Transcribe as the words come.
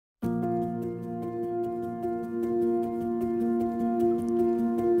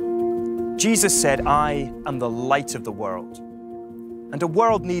Jesus said, "I am the light of the world." And a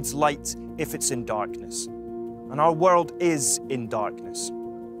world needs light if it's in darkness. And our world is in darkness.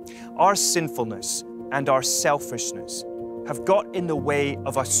 Our sinfulness and our selfishness have got in the way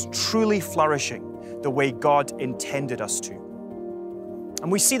of us truly flourishing the way God intended us to.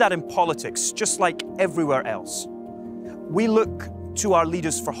 And we see that in politics, just like everywhere else. We look to our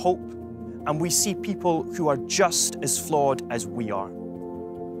leaders for hope, and we see people who are just as flawed as we are.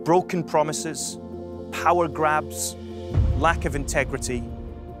 Broken promises, power grabs, lack of integrity,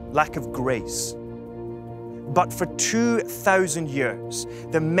 lack of grace. But for 2,000 years,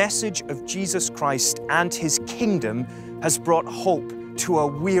 the message of Jesus Christ and His kingdom has brought hope to a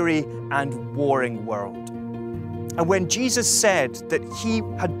weary and warring world. And when Jesus said that He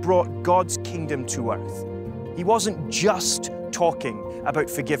had brought God's kingdom to earth, He wasn't just talking about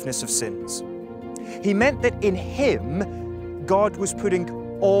forgiveness of sins. He meant that in Him, God was putting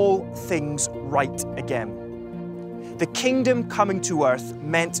all things right again. The kingdom coming to earth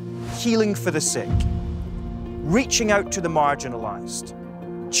meant healing for the sick, reaching out to the marginalized,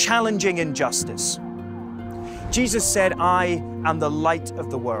 challenging injustice. Jesus said, "I am the light of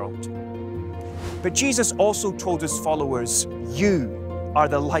the world." But Jesus also told His followers, "You are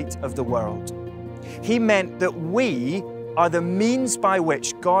the light of the world." He meant that we are the means by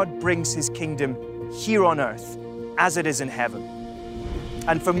which God brings His kingdom here on earth as it is in heaven.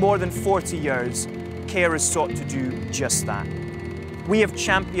 And for more than 40 years, CARE has sought to do just that. We have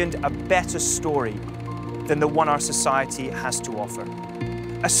championed a better story than the one our society has to offer.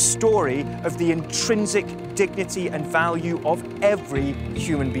 A story of the intrinsic dignity and value of every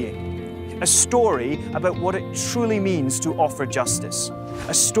human being. A story about what it truly means to offer justice.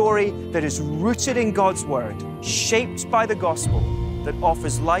 A story that is rooted in God's Word, shaped by the gospel, that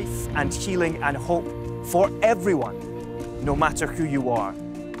offers life and healing and hope for everyone, no matter who you are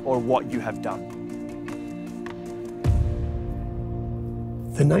or what you have done.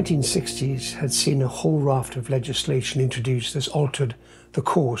 The 1960s had seen a whole raft of legislation introduced that's altered the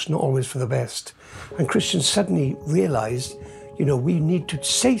course, not always for the best. And Christians suddenly realized, we need to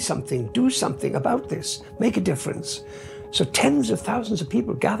say something, do something about this, make a difference. So tens of thousands of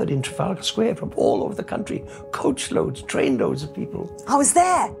people gathered in Trafalgar Square from all over the country, coach loads, train loads of people. I was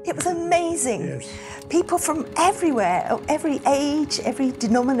there. It was amazing. Yes. People from everywhere, every age, every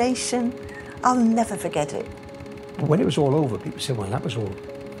denomination. I'll never forget it. When it was all over, people said, well, that was all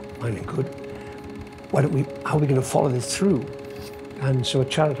fine and good. How are we going to follow this through? And so a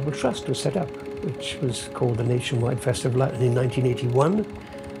charitable trust was set up, which was called the Nationwide Festival. And in 1981,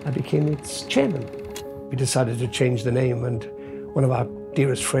 I became its chairman. We decided to change the name, and one of our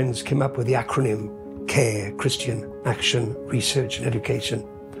dearest friends came up with the acronym CARE, Christian Action, Research and Education.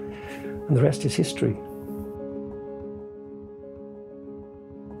 And the rest is history.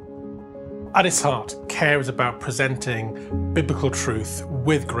 At its heart, CARE is about presenting biblical truth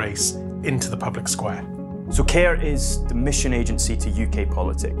with grace into the public square. So CARE is the mission agency to UK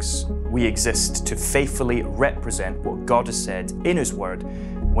politics. We exist to faithfully represent what God has said in His Word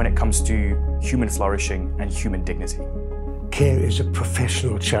when it comes to human flourishing and human dignity. CARE is a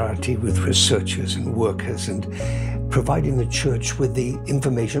professional charity with researchers and workers, and providing the church with the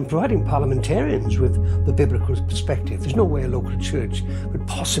information, providing parliamentarians with the biblical perspective. There's no way a local church could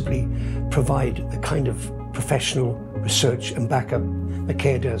possibly provide the kind of professional research and backup that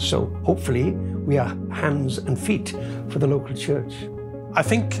CARE does. So hopefully we are hands and feet for the local church. I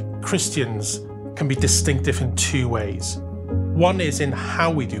think Christians can be distinctive in two ways. One is in how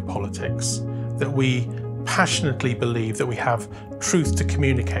we do politics, that we passionately believe that we have truth to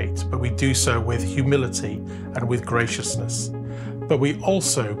communicate, but we do so with humility and with graciousness. But we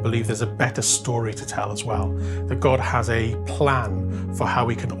also believe there's a better story to tell as well, that God has a plan for how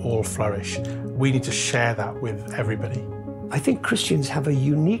we can all flourish. We need to share that with everybody. I think Christians have a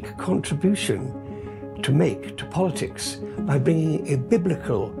unique contribution to make to politics by bringing a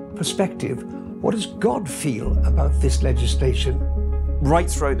biblical perspective. What does God feel about this legislation? Right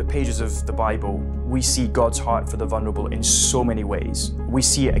throughout the pages of the Bible, we see God's heart for the vulnerable in so many ways. We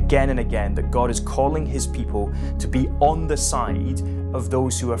see it again and again that God is calling His people to be on the side of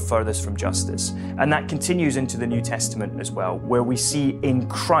those who are furthest from justice. And that continues into the New Testament as well, where we see in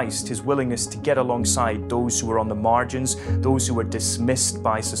Christ His willingness to get alongside those who are on the margins, those who are dismissed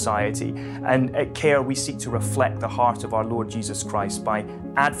by society. And at CARE, we seek to reflect the heart of our Lord Jesus Christ by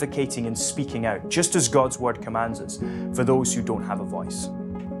advocating and speaking out, just as God's Word commands us, for those who don't have a voice.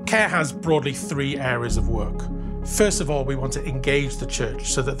 CARE has broadly three areas of work. First of all, we want to engage the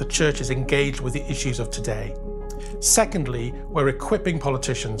church so that the church is engaged with the issues of today. Secondly, we're equipping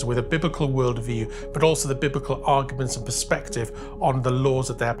politicians with a biblical worldview, but also the biblical arguments and perspective on the laws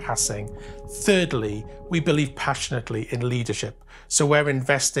that they're passing. Thirdly, we believe passionately in leadership. So we're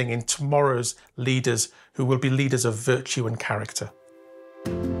investing in tomorrow's leaders who will be leaders of virtue and character.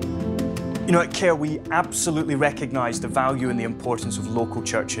 You know, at CARE, we absolutely recognise the value and the importance of local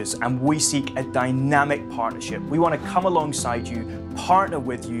churches, and we seek a dynamic partnership. We want to come alongside you, partner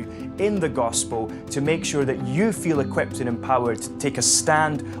with you in the gospel to make sure that you feel equipped and empowered to take a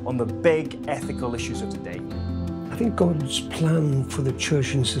stand on the big ethical issues of the day. I think God's plan for the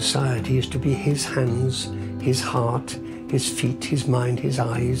church and society is to be his hands, his heart, his feet, his mind, his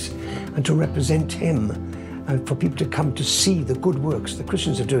eyes, and to represent him, and for people to come to see the good works the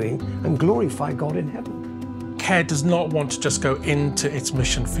Christians are doing and glorify God in heaven. CARE does not want to just go into its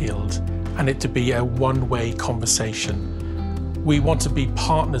mission field and it to be a one-way conversation. We want to be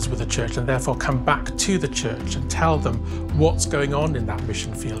partners with the church and therefore come back to the church and tell them what's going on in that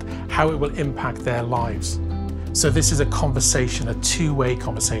mission field, how it will impact their lives. So this is a conversation, a two-way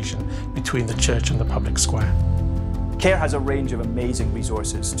conversation between the church and the public square. CARE has a range of amazing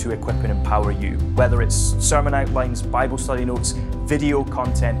resources to equip and empower you, whether it's sermon outlines, Bible study notes, video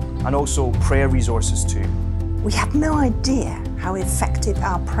content, and also prayer resources too. We have no idea how effective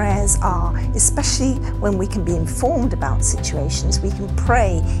our prayers are, especially when we can be informed about situations. We can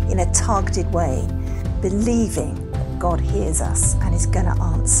pray in a targeted way, believing that God hears us and is going to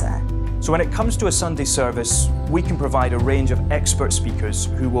answer. So when it comes to a Sunday service, we can provide a range of expert speakers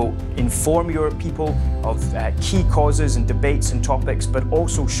who will inform your people of key causes and debates and topics, but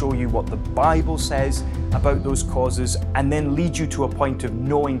also show you what the Bible says about those causes, and then lead you to a point of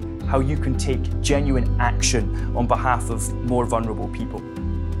knowing how you can take genuine action on behalf of more vulnerable people.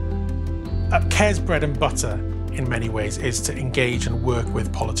 CARE's bread and butter in many ways is to engage and work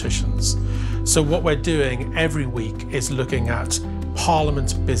with politicians. So what we're doing every week is looking at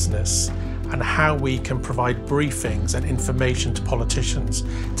Parliament business and how we can provide briefings and information to politicians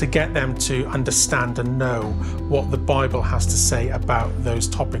to get them to understand and know what the Bible has to say about those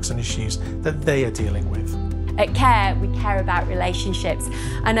topics and issues that they are dealing with. At CARE, we care about relationships,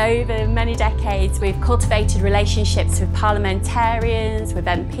 and over many decades we've cultivated relationships with parliamentarians, with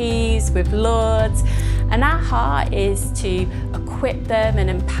MPs, with lords, and our heart is to equip them and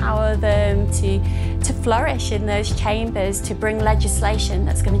empower them to flourish in those chambers, to bring legislation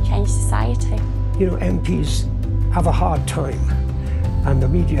that's going to change society. You know, MPs have a hard time and the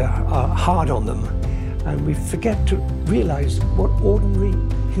media are hard on them, and we forget to realise what ordinary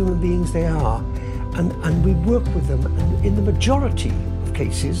human beings they are. And we work with them, and in the majority of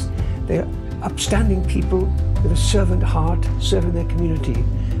cases, they're upstanding people with a servant heart, serving their community.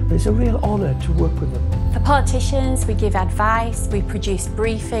 And it's a real honour to work with them. For politicians, we give advice, we produce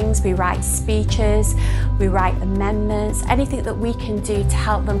briefings, we write speeches, we write amendments, anything that we can do to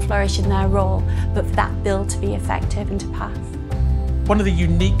help them flourish in their role, but for that bill to be effective and to pass. One of the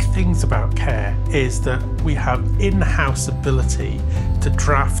unique things about CARE is that we have in-house ability to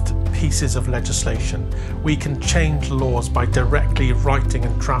draft pieces of legislation. We can change laws by directly writing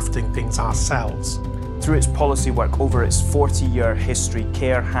and drafting things ourselves. Through its policy work over its 40-year history,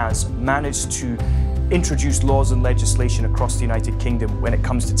 CARE has managed to introduce laws and legislation across the United Kingdom when it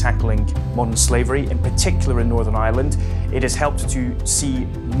comes to tackling modern slavery, in particular in Northern Ireland. It has helped to see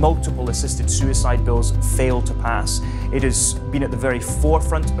multiple assisted suicide bills fail to pass. It has been at the very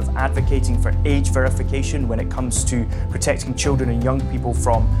forefront of advocating for age verification when it comes to protecting children and young people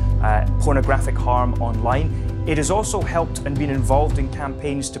from pornographic harm online. It has also helped and been involved in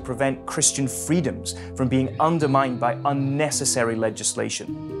campaigns to prevent Christian freedoms from being undermined by unnecessary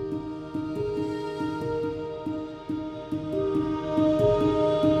legislation.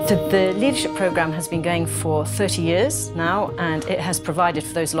 So the leadership programme has been going for 30 years now, and it has provided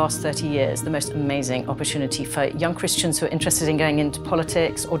for those last 30 years the most amazing opportunity for young Christians who are interested in going into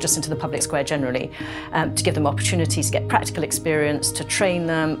politics or just into the public square generally, to give them opportunities to get practical experience, to train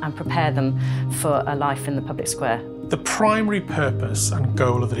them and prepare them for a life in the public square. The primary purpose and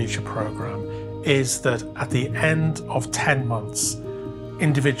goal of the leadership programme is that at the end of 10 months,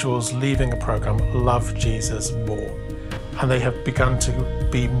 individuals leaving a programme love Jesus more. And they have begun to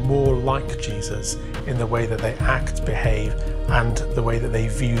be more like Jesus in the way that they act, behave, and the way that they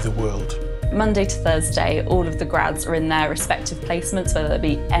view the world. Monday to Thursday, all of the grads are in their respective placements, whether it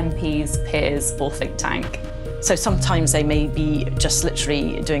be MPs, peers, or think tank. So sometimes they may be just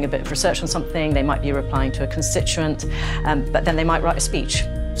literally doing a bit of research on something, they might be replying to a constituent, but then they might write a speech.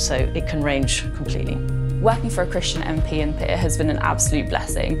 So it can range completely. Working for a Christian MP and peer has been an absolute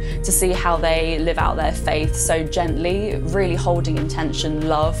blessing. To see how they live out their faith so gently, really holding in tension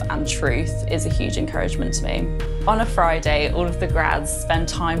love and truth, is a huge encouragement to me. On a Friday, all of the grads spend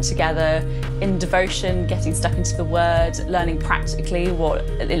time together in devotion, getting stuck into the Word, learning practically what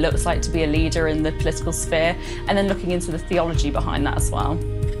it looks like to be a leader in the political sphere, and then looking into the theology behind that as well.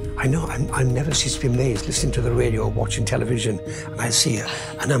 I know, I never cease to be amazed listening to the radio or watching television, and I see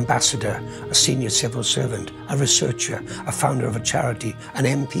an ambassador, a senior civil servant, a researcher, a founder of a charity, an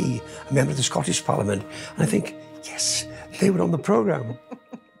MP, a member of the Scottish Parliament, and I think, yes, they were on the programme.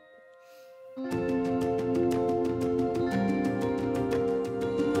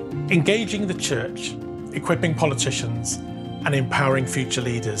 Engaging the church, equipping politicians, and empowering future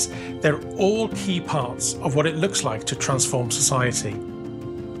leaders, they're all key parts of what it looks like to transform society.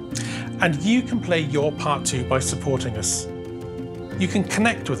 And you can play your part too by supporting us. You can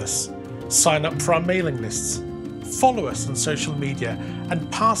connect with us, sign up for our mailing lists, follow us on social media,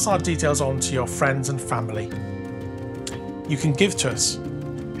 and pass our details on to your friends and family. You can give to us.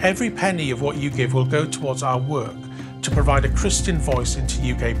 Every penny of what you give will go towards our work to provide a Christian voice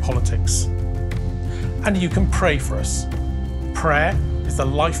into UK politics. And you can pray for us. Prayer is the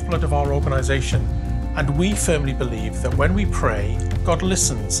lifeblood of our organisation, and we firmly believe that when we pray, God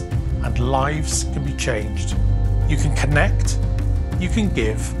listens and lives can be changed. You can connect, you can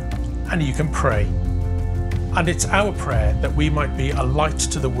give, and you can pray. And it's our prayer that we might be a light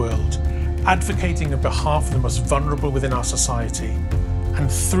to the world, advocating on behalf of the most vulnerable within our society.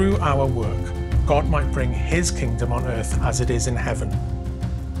 And through our work, God might bring His kingdom on earth as it is in heaven.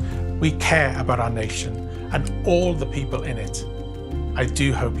 We care about our nation and all the people in it. I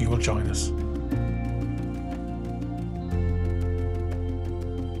do hope you will join us.